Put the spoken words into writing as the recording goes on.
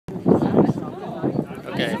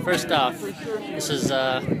Okay, first off, this is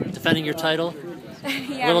defending your title.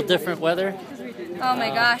 Yeah. A little different weather. Oh my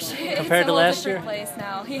gosh. Compared to last year? It's a whole different place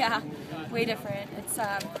now. Yeah, way different. It's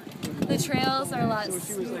the trails are a lot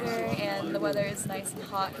smoother and the weather is nice and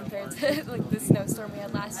hot compared to like the snowstorm we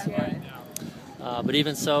had last year. But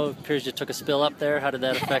even so, it appears you took a spill up there. How did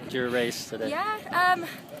that affect your race today? Yeah,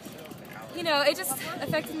 you know, it just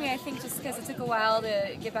affected me, I think, just because it took a while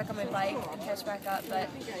to get back on my bike and catch back up. But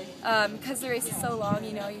because the race is so long,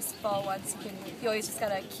 you know, you fall once, you always just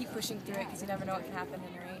gotta keep pushing through it because you never know what can happen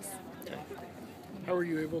in a race. How were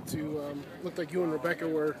you able to, looked like you and Rebecca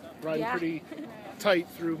were riding Yeah. pretty tight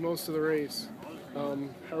through most of the race. How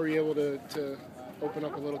were you able to open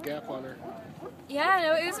up a little gap on her? Yeah,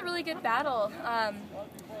 no, it was a really good battle.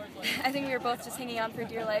 I think we were both just hanging on for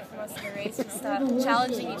dear life for most of the race, just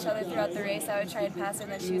challenging each other throughout the race. I would try and pass her,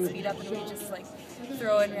 and then she would speed up, and we'd just like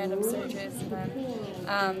throw in random surges. And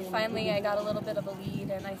then finally, I got a little bit of a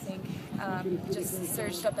lead, and I think just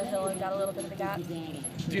surged up the hill and got a little bit of a gap.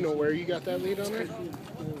 Do you know where you got that lead on her?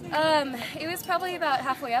 It was probably about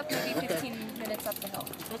halfway up, maybe 15 minutes up the hill.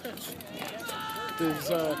 Okay. Does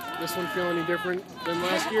this one feel any different than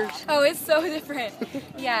last year's? Oh, it's so different.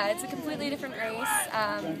 Yeah, it's a completely different race.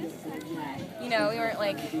 You know, we weren't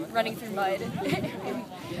like running through mud and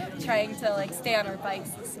trying to like stay on our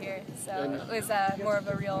bikes this year. So it was more of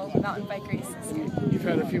a real mountain bike race this year. You've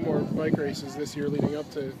had a few more bike races this year leading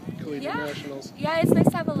up to Collegiate Nationals. Yeah, it's nice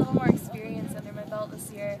to have a little more experience under my belt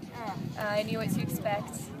this year. I knew what to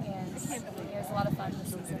expect, and it was a lot of fun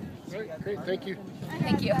this season. All right, great. Thank you.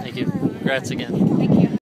 Thank you. Thank you. Congrats again. Thank you.